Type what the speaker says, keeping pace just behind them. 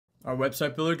Our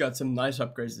website builder got some nice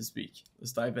upgrades this week.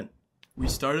 Let's dive in. We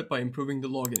started by improving the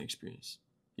login experience.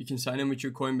 You can sign in with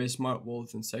your Coinbase Smart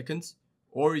Wallet in seconds,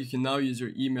 or you can now use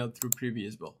your email through Privy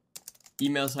as well.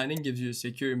 Email signing gives you a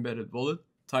secure embedded wallet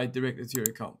tied directly to your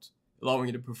account, allowing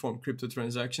you to perform crypto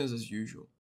transactions as usual.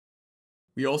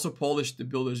 We also polished the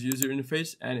builder's user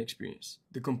interface and experience.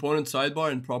 The component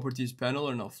sidebar and properties panel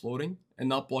are now floating and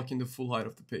not blocking the full height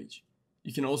of the page.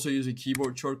 You can also use a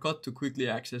keyboard shortcut to quickly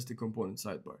access the component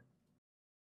sidebar.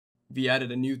 We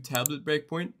added a new tablet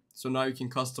breakpoint, so now you can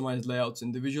customize layouts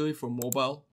individually for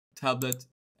mobile, tablet,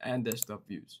 and desktop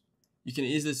views. You can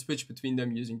easily switch between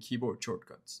them using keyboard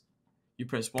shortcuts. You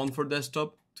press 1 for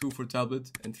desktop, 2 for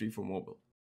tablet, and 3 for mobile.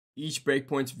 Each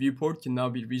breakpoint's viewport can now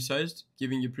be resized,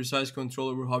 giving you precise control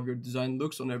over how your design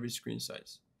looks on every screen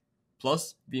size.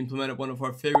 Plus, we implemented one of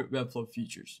our favorite Webflow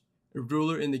features, a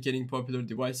ruler indicating popular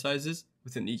device sizes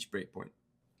within each breakpoint.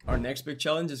 Our next big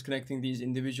challenge is connecting these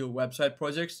individual website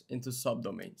projects into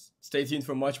subdomains. Stay tuned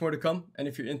for much more to come, and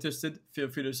if you're interested, feel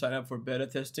free to sign up for beta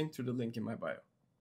testing through the link in my bio.